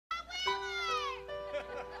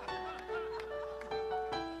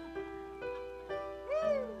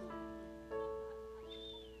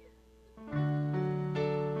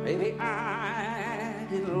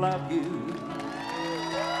love you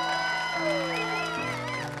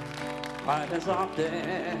quite as often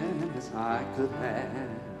as I could have.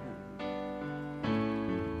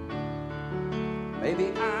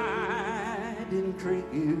 Maybe I didn't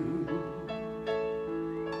treat you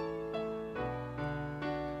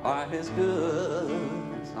quite as good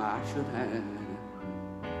as I should have.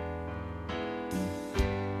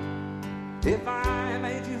 If I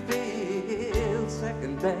made you feel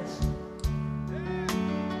second best,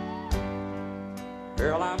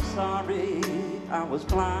 girl, I'm sorry I was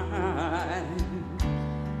blind.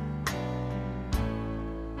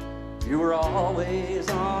 You were always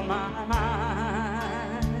on my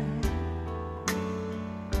mind.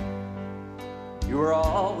 You were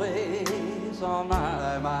always on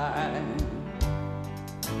my mind.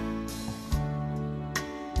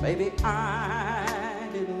 Maybe I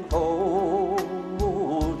didn't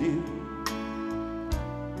hold you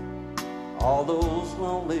all those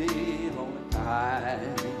lonely, lonely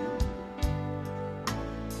nights.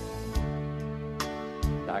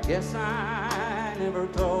 I guess I never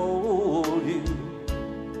told you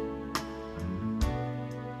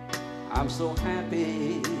I'm so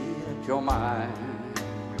happy that you're mine.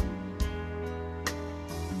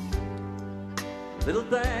 Little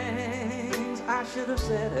things I should have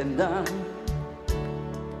said and done,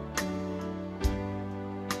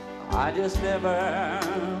 I just never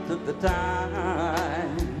took the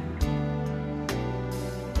time.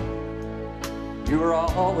 You were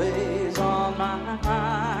always on my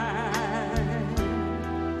mind.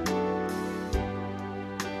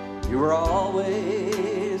 You were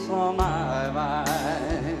always on my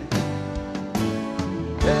mind.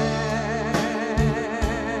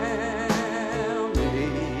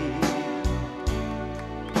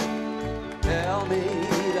 Tell me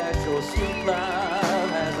that your sweet love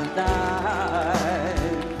hasn't died.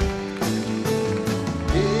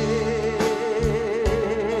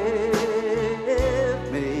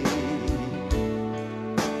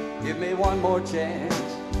 Give me one more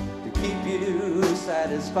chance to keep you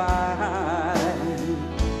satisfied.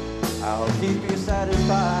 I'll keep you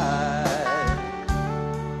satisfied.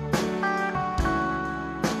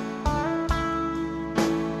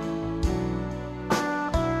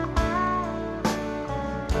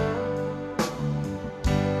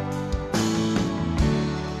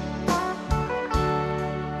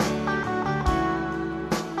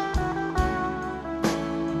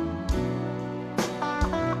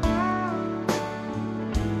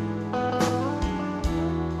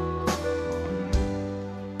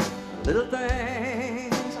 Little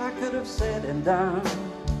things I could have said and done,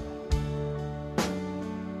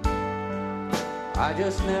 I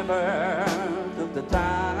just never took the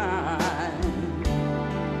time.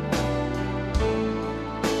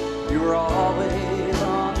 You were always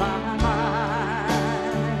on my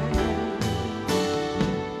mind.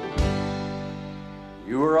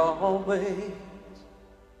 You were always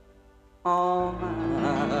on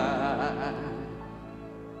my mind.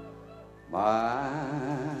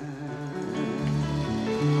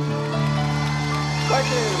 Thank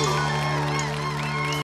you.